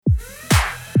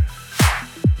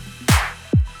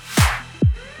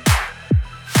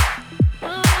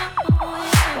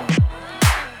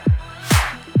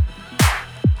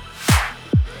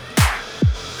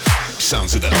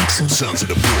Axel. Sounds of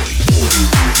the boy.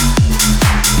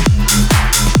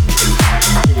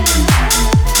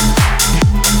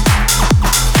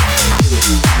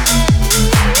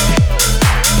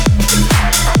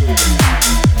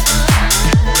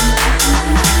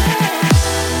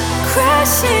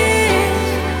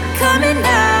 Coming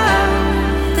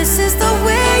out, this is the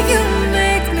way you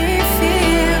make me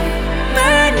feel.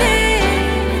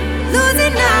 Burning,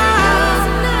 losing out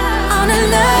on a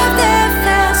love that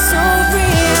felt so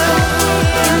real.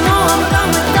 You know I'm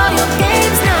done with all your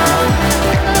games now,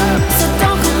 so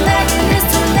don't come back and it's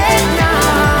too late now.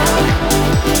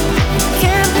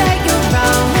 Can't play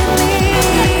around with me.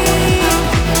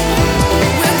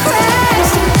 We're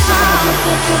crashing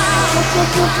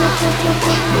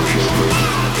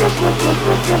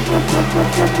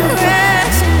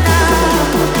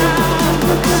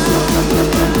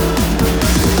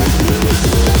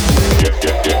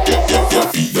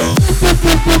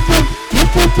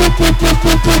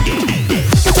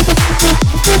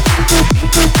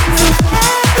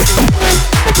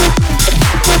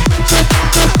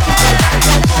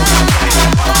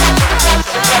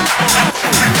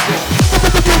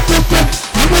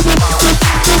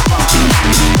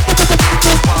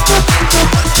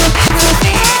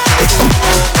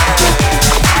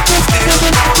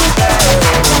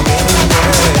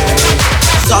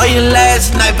Saw you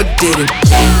last night but didn't.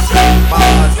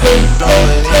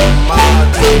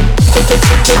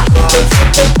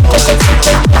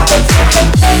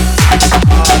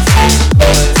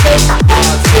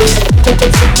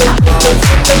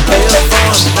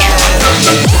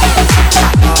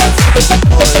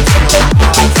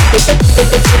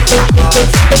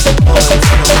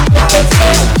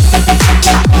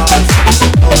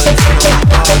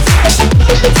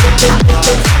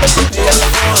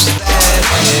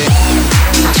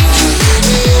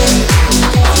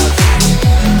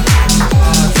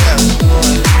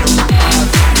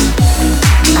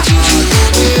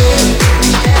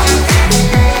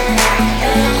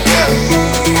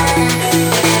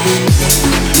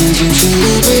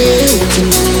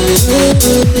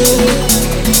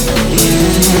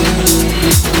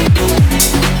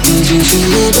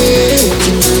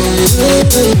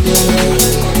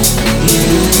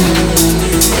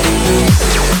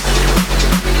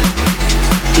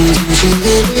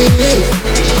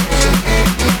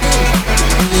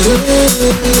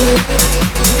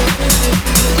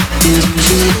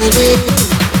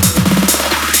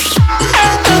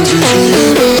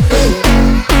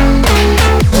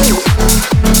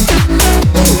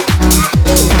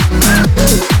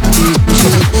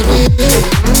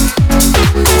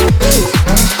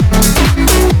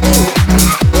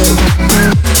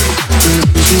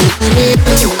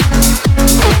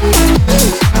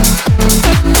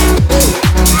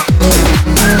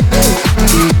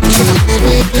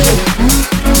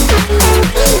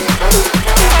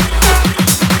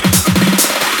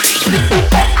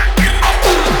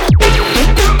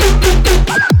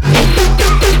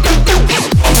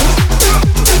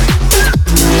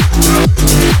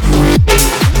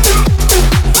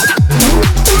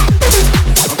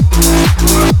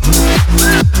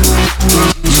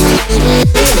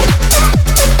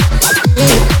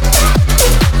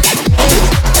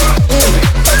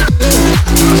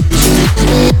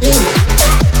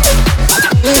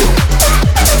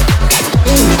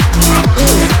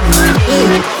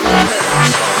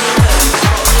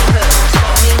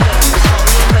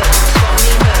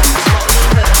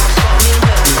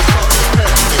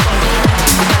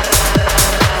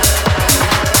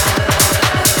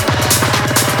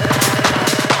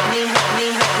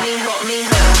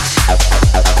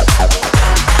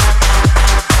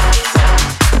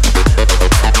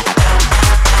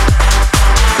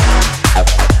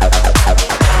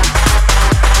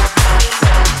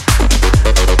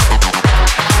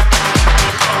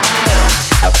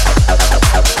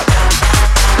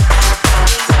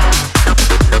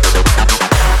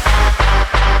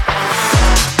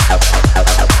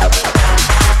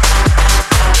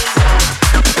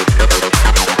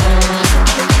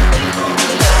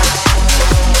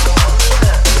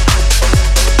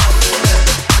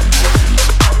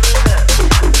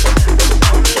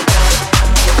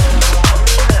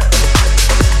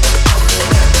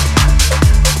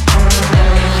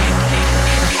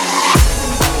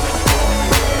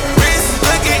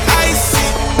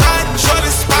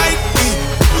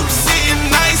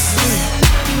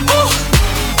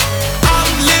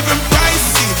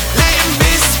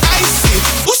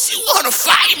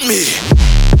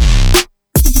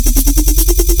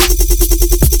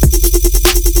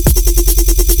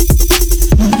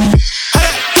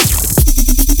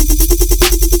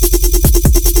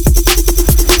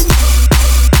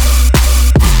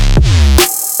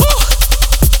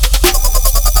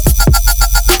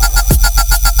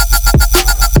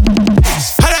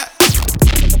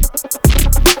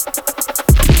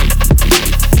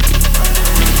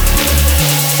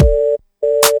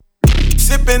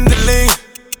 in the lean,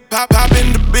 pop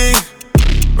in the bean,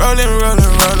 rolling.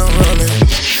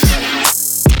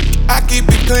 I keep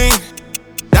it clean,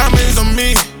 diamonds on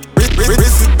me,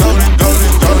 wrist is golden.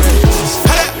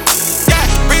 Yeah,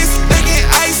 wrist looking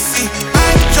icy,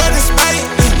 I'm Jordan Spike,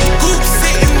 coupe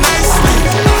sitting nicely.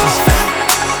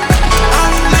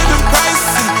 I'm living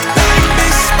pricey, that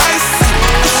bitch spicy.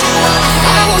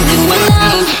 I want you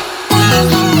alone.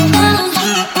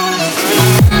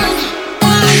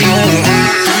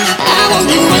 I want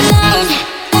you alone.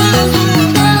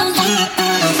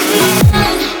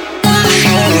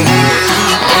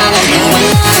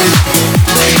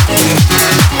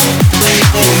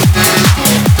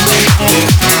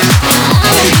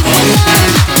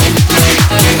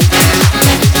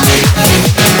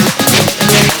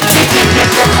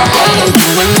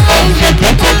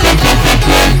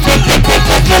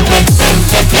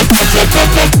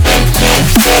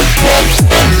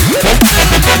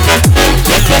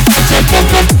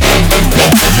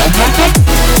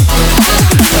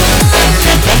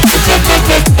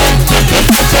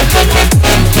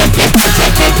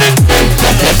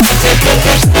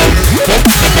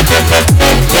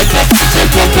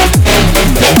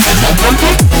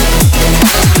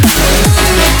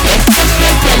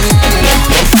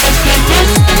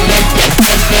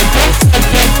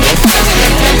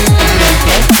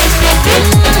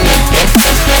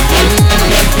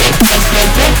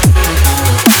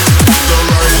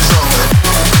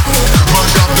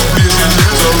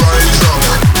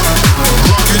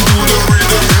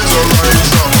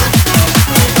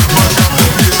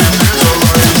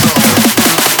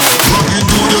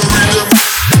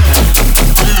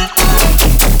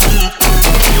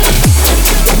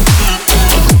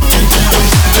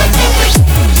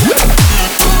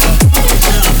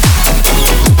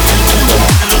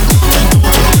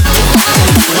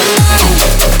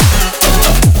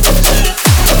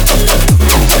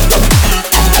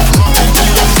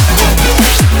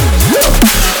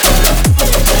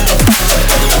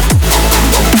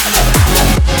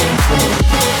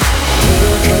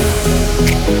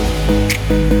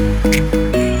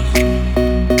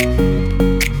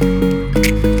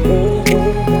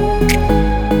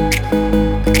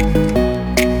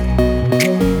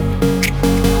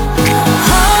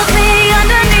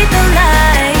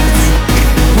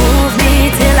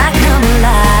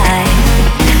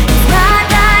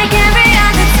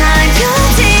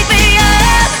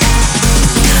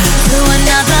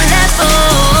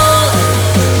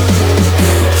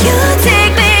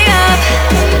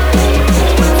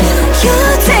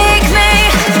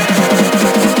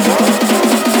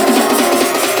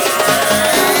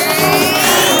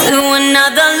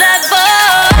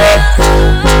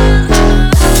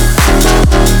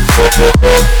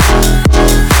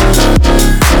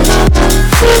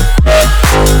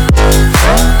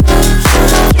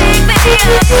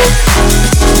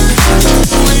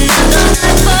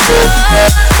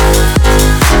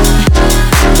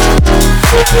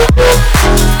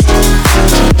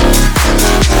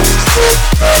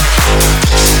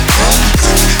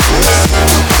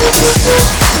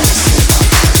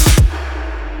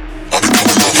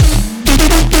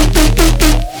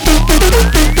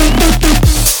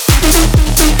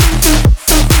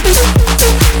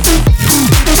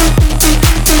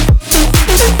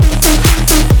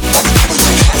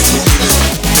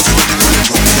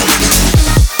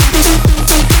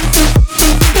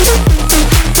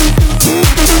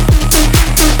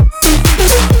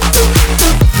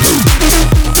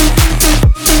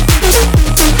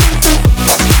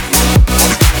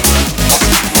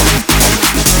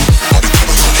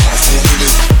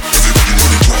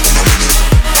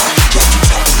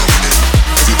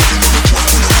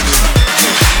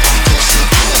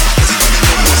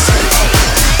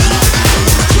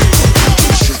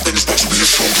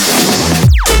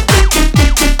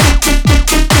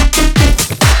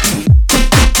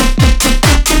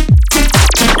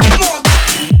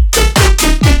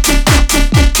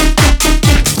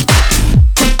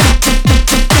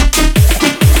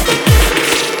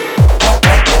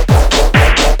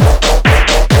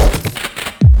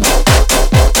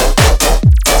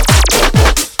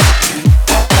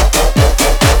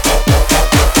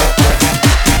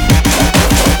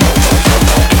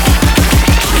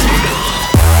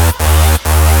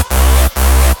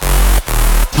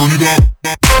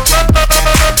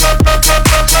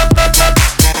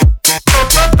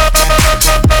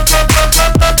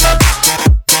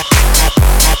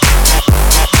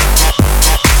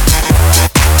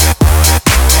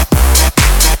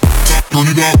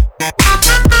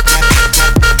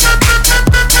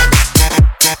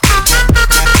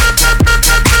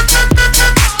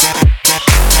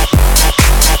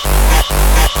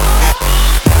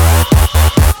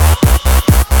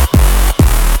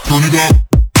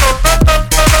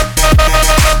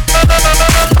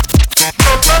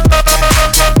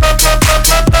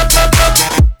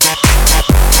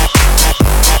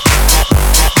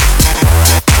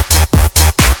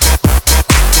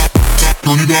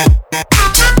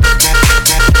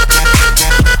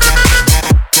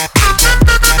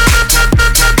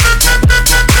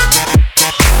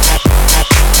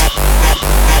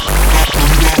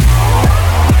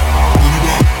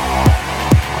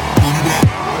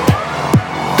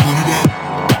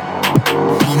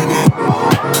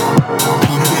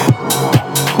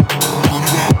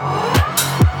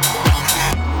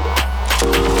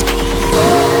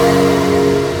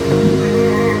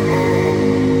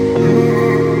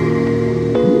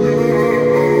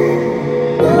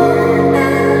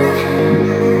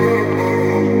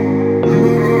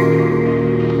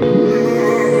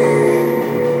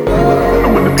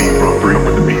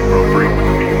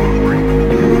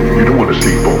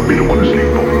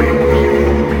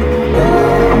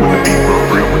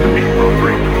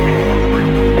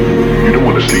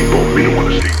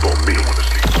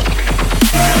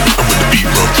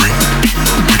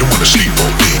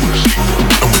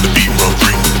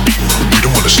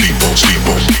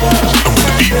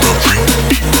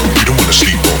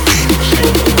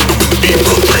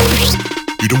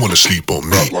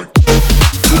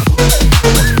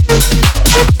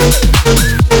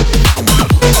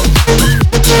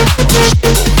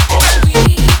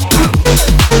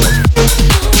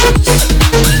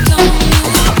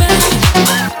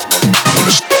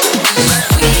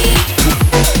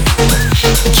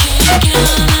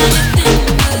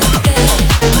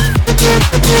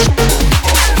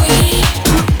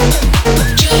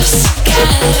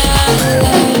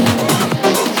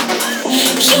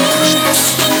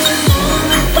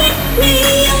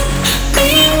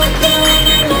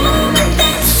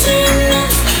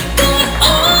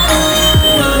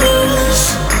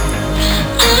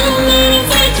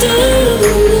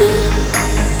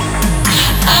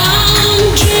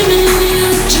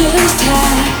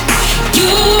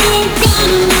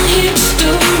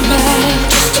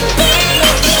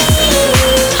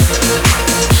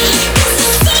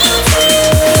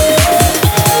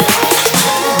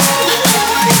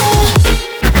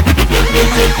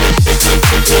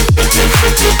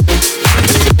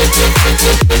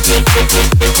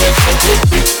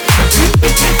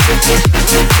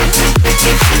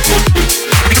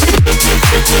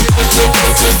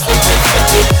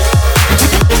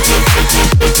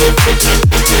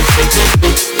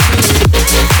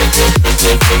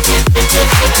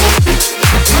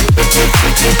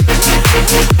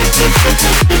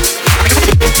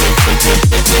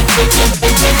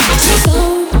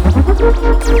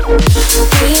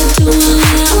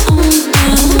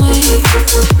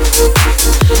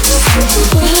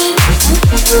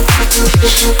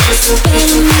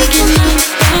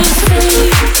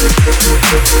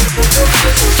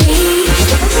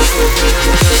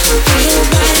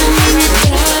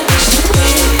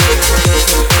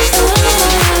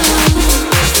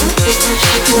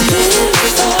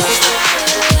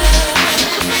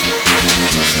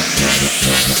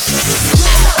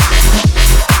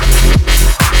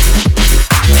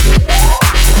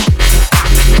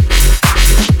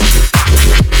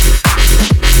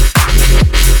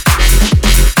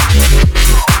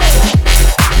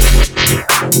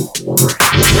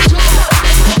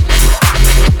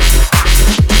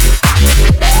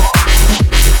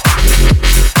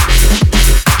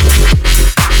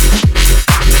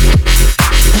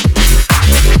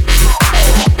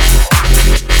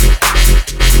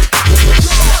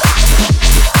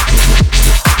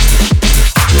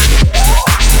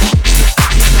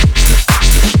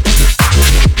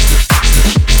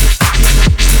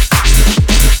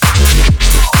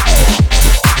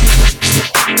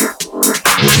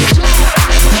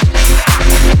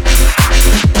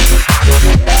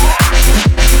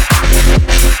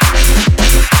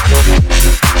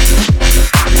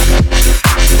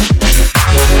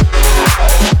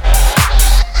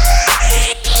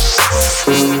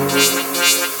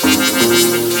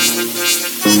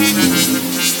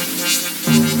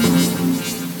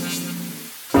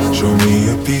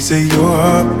 piece of your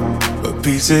heart, a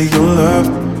piece of your love.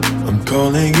 I'm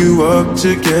calling you up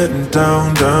to getting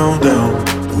down, down, down.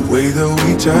 The way that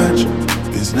we touch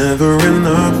is never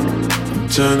enough. I'm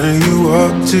turning you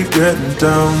up to getting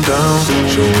down, down.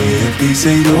 Show me a piece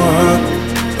of your heart,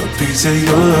 a piece of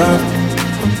your love.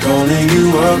 I'm calling you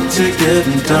up to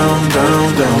getting down, down,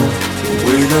 down. The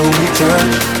way that we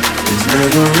touch is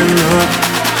never enough.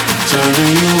 I'm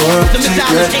turning you up to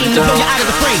getting down.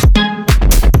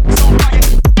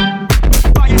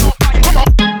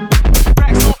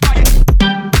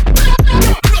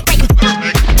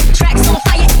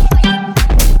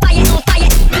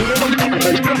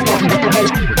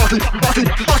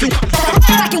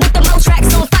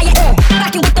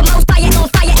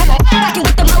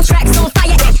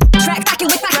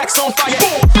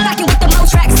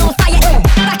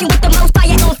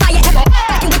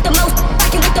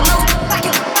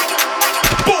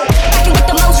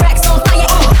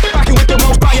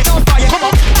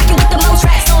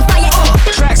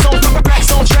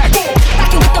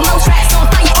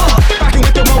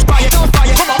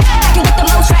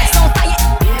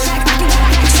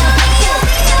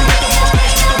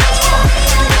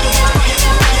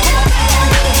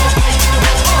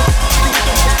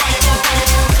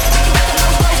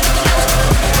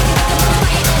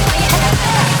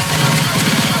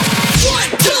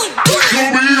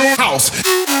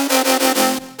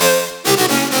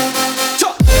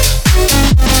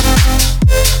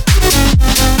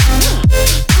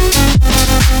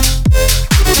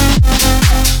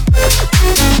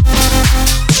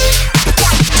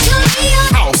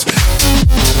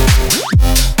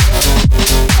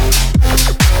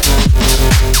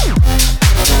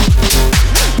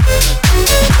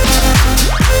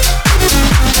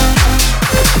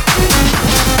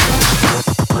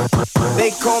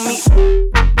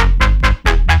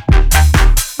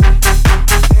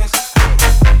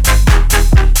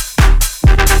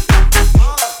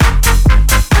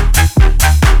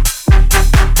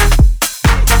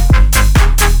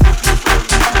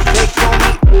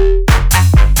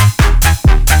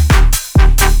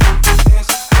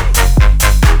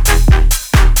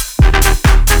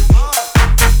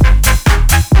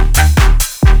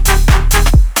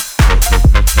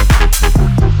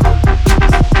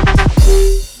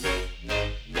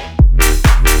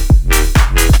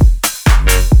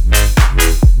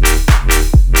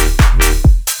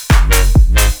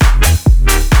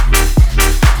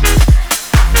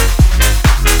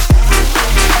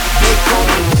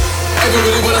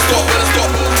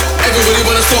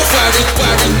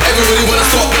 Everybody wanna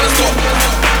stop.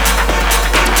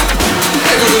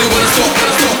 Everybody wanna stop.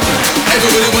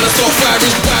 Everybody wanna stop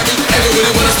firing.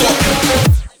 Everybody wanna stop.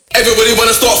 Everybody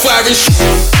wanna start firing.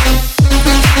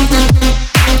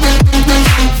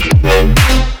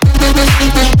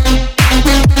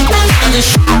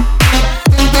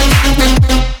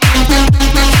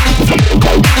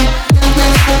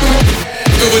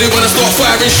 Everybody wanna start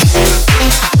firing.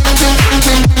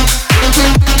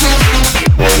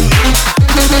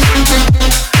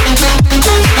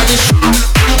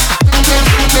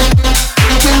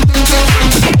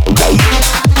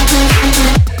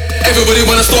 Everybody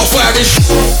wanna start firing.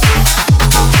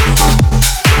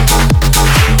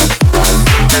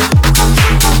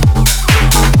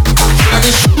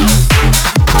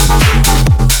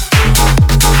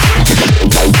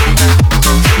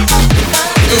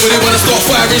 Everybody wanna start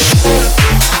firing.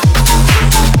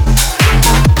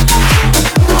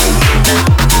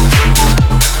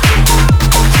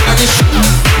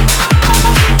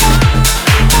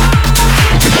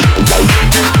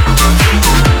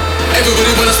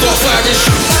 Everybody wanna start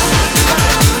firing.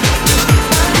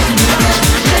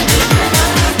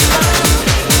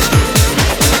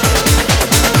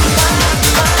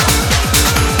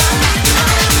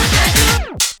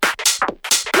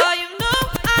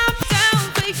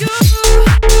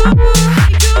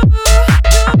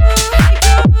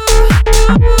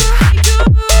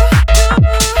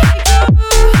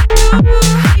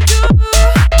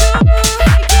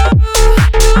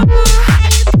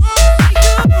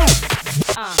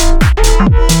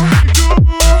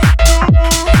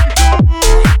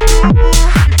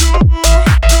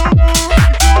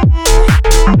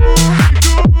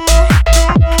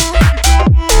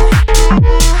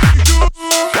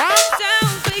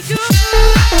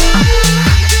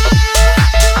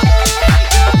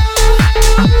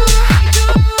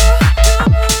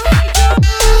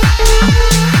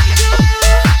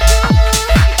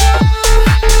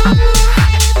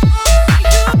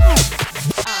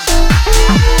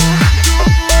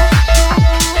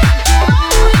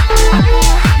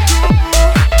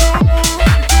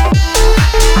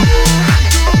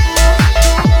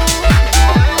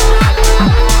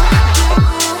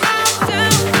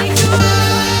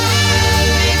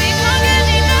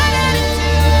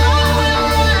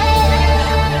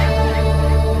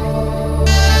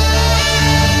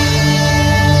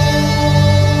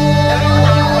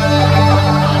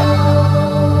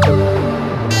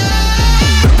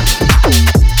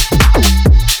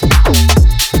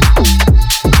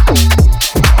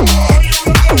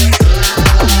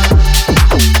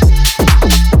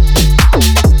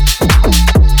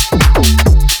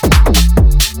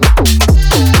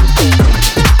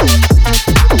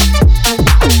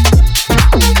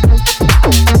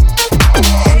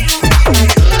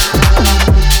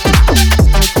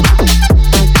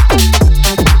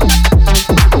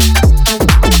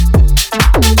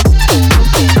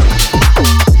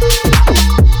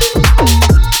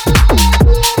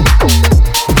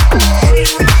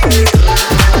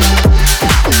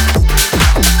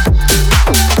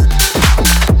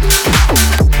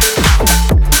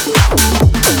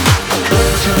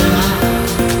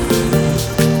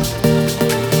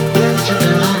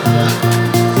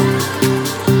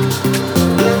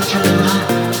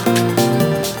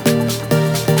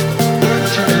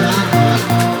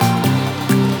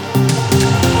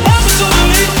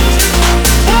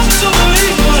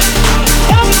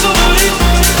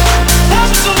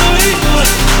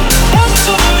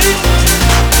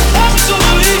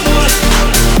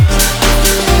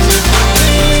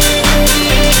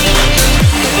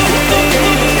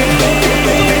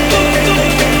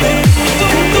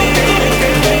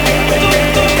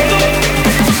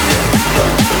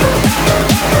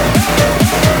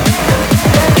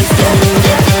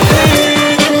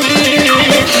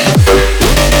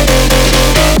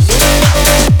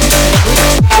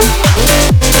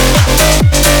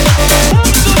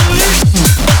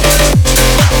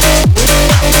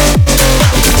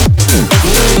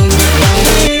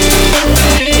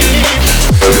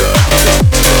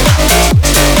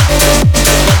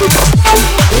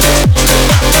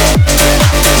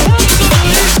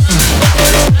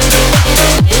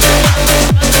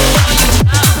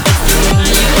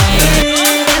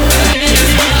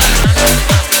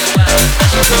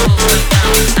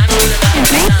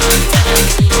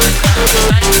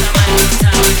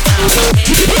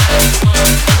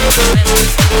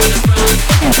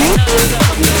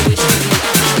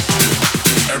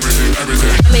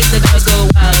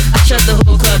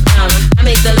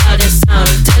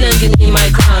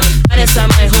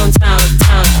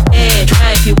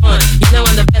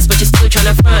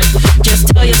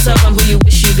 yourself, I'm who you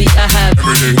wish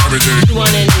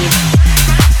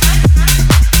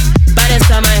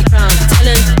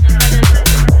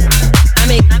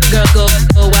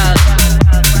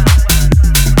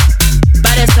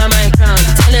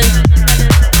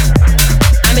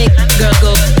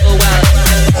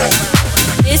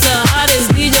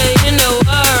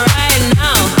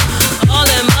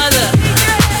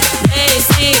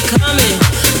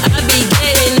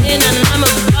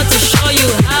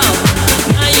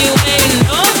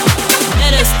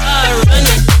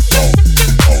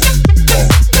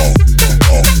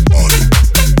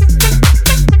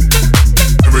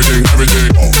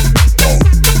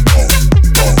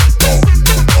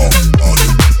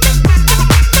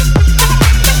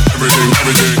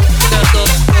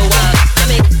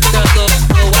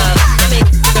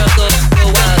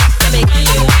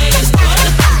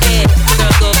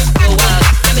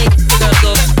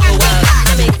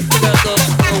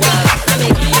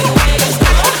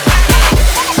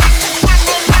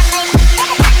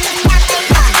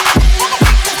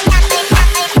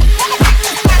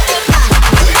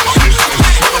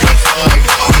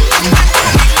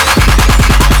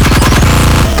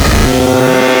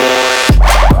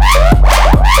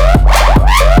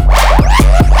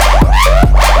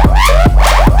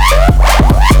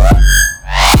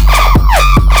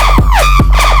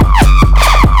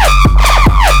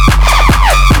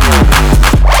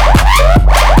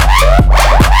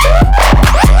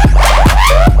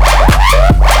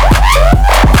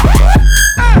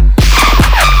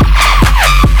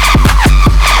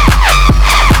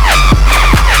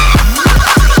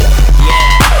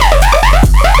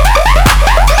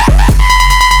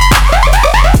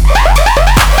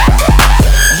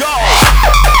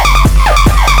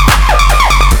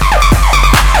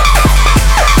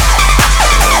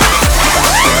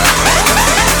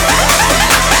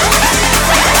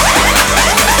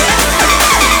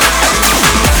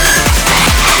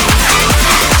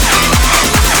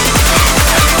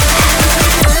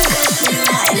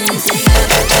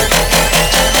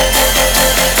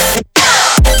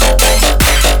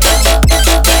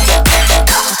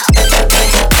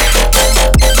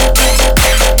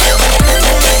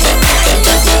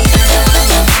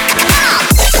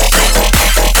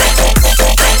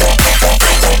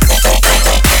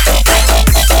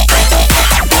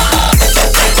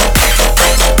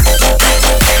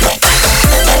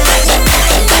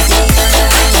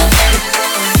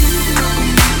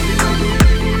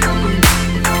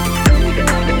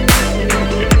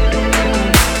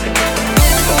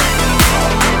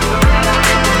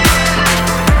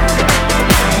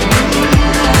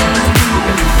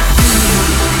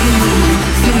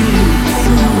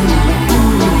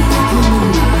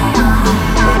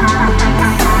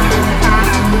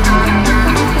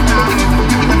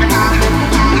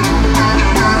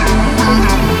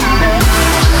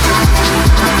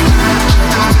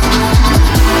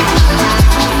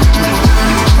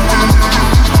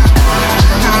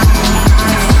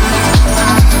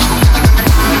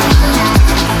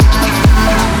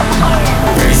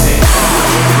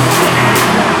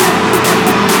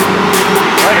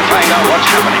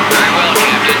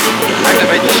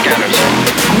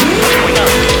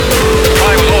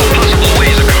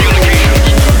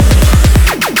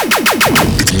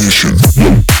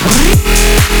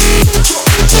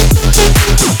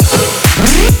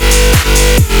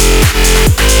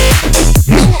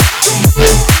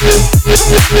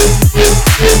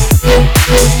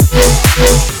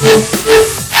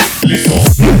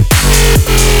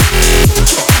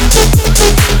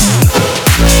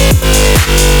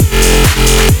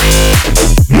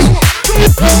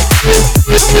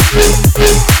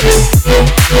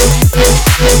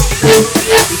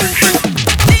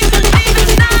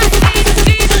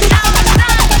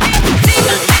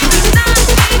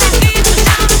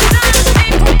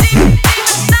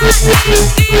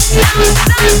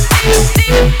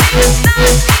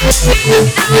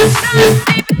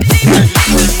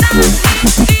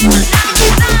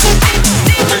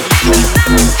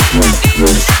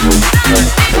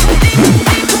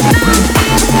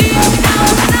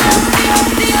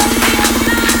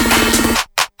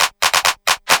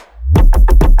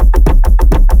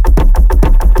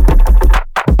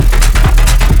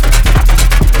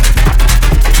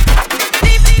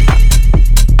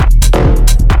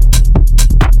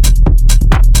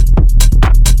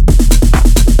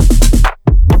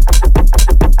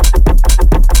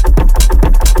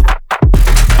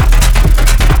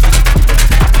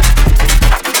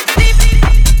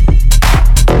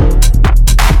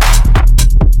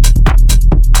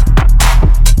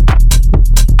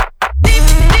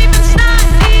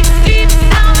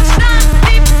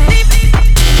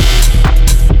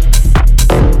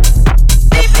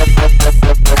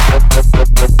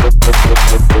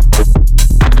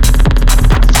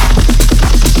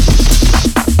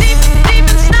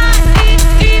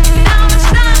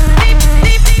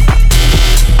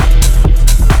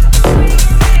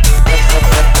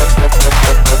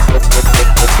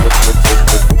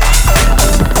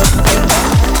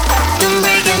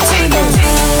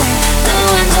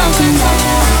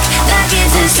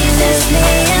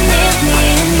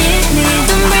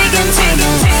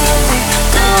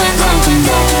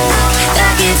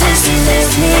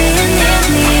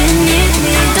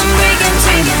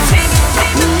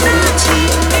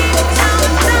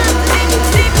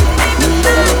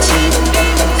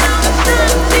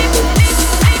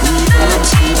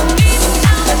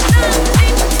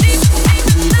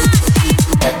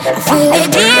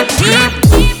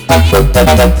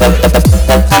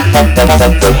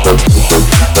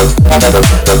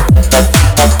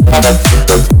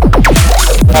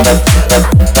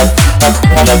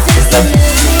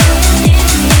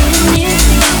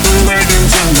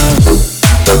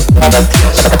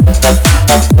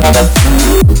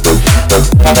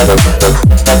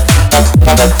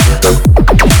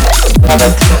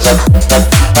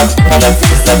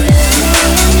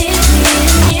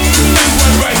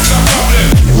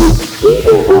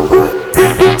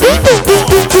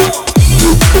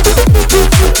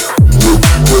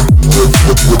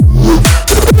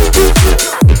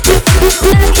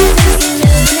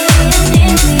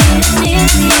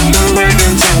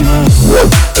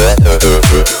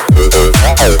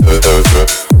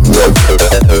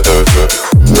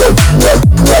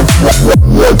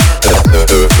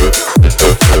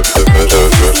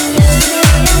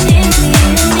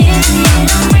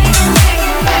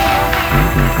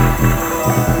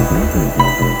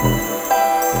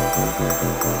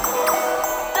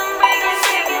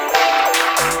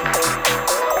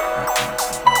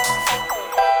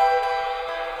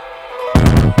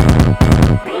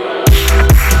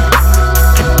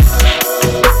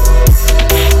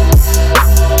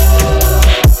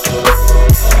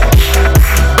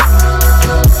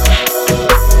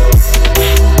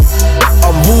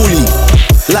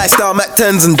Lifestyle, Mac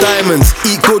 10s and diamonds.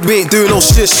 Eat good, we ain't doing no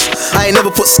shish. I ain't never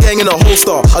put skeng in a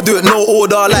holster. I do it no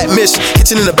order like Mish.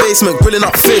 Kitchen in the basement, grilling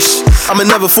up fish. I'ma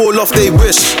never fall off, they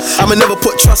wish. I'ma never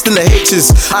put trust in the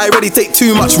H's. I already take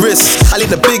too much risks. I leave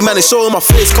the big man and show him my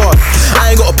face card.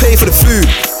 I ain't gotta pay for the food.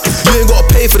 You ain't gotta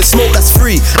pay for the smoke, that's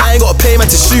free. I ain't gotta pay man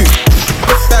to shoot.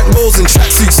 Back rolls and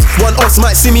tracksuits. One ops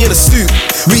might see me in a suit.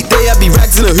 Weekday I be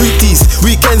rags in the hoopties.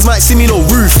 Weekends might see me no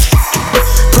roof.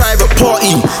 Private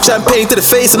party, champagne to the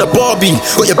face and a Barbie.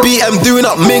 Got your BM doing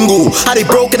up mingle. How they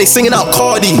broke and they singing out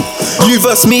Cardi. You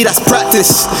versus me, that's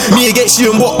practice. Me against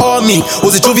you and what army?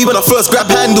 Was it Juvie when I first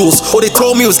grabbed handles? Or they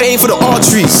told me it was aim for the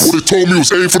arteries?